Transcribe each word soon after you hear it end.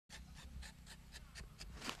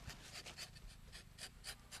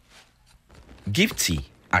Gifty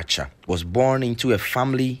Archer was born into a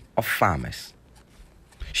family of farmers.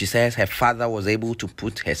 She says her father was able to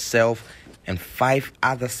put herself and 5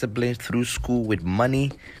 other siblings through school with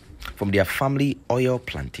money from their family oil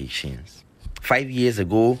plantations. 5 years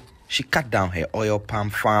ago, she cut down her oil palm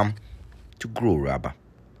farm to grow rubber.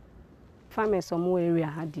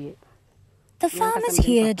 The farmers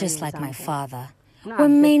here, just like my father, were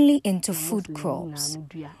mainly into food crops.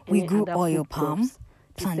 We grew oil palm,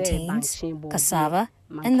 plantains, cassava,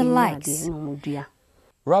 and the likes.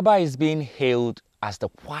 Rubber is being hailed as the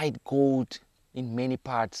white gold in many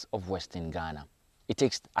parts of Western Ghana. It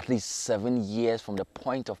takes at least 7 years from the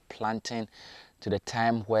point of planting to the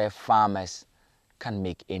time where farmers can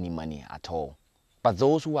make any money at all. But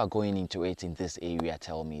those who are going into it in this area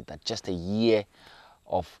tell me that just a year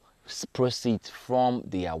of proceeds from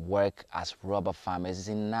their work as rubber farmers is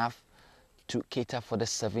enough to cater for the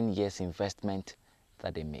 7 years investment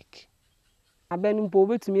that they make. There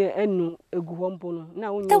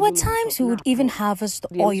were times we would even harvest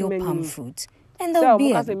the oil palm fruit, and there would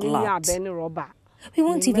be a glut. We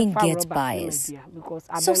won't even get buyers.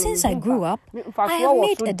 So since I grew up, I have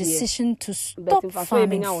made a decision to stop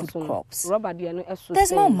farming food crops.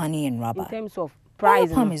 There's more money in rubber. Oil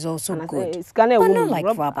palm is also good, but not like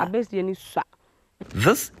rubber.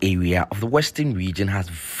 This area of the Western region has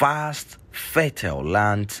vast, fertile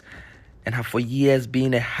lands and have for years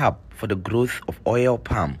been a hub for the growth of oil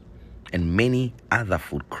palm and many other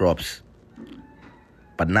food crops.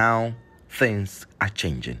 But now, things are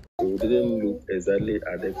changing. We didn't look exactly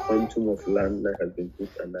at the quantum of land that has been put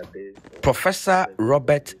under this. Professor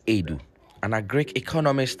Robert Edu, an agric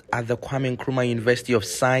economist at the Kwame Nkrumah University of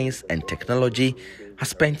Science and Technology, has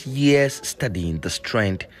spent years studying this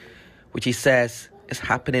trend, which he says is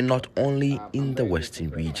happening not only in the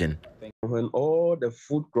Western region. When all the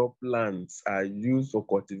food crop lands are used for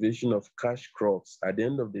cultivation of cash crops, at the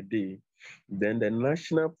end of the day, then the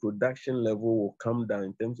national production level will come down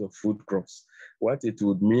in terms of food crops. What it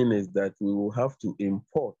would mean is that we will have to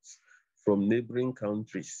import from neighboring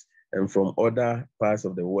countries and from other parts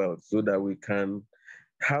of the world so that we can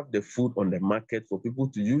have the food on the market for people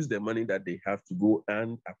to use the money that they have to go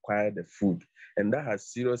and acquire the food. And that has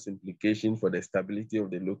serious implications for the stability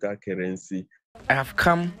of the local currency. I have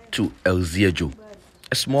come to Elziejo,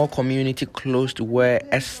 a small community close to where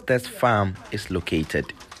Esther's farm is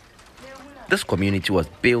located. This community was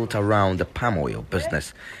built around the palm oil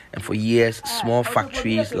business, and for years, small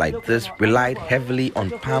factories like this relied heavily on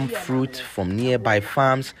palm fruit from nearby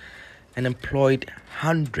farms and employed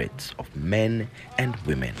hundreds of men and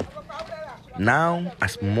women. Now,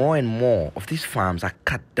 as more and more of these farms are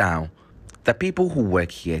cut down, the people who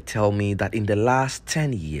work here tell me that in the last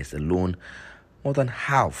 10 years alone, more than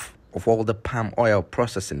half of all the palm oil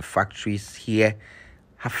processing factories here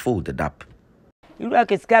have folded up.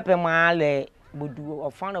 Because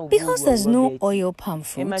there's no oil palm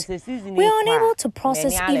fruit, we are unable to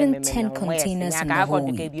process even 10 containers in the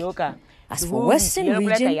whole week. As for Western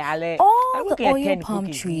region, all the oil palm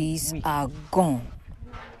trees are gone.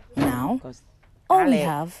 Now, all we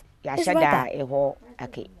have is rubber.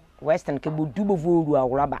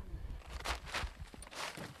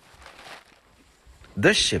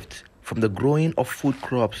 This shift from the growing of food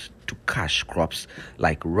crops to cash crops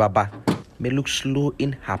like rubber may look slow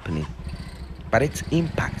in happening, but its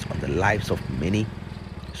impact on the lives of many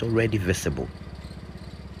is already visible.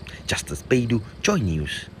 Justice Baidu, Joy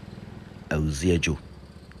News, Elziejo,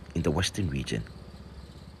 in the Western region.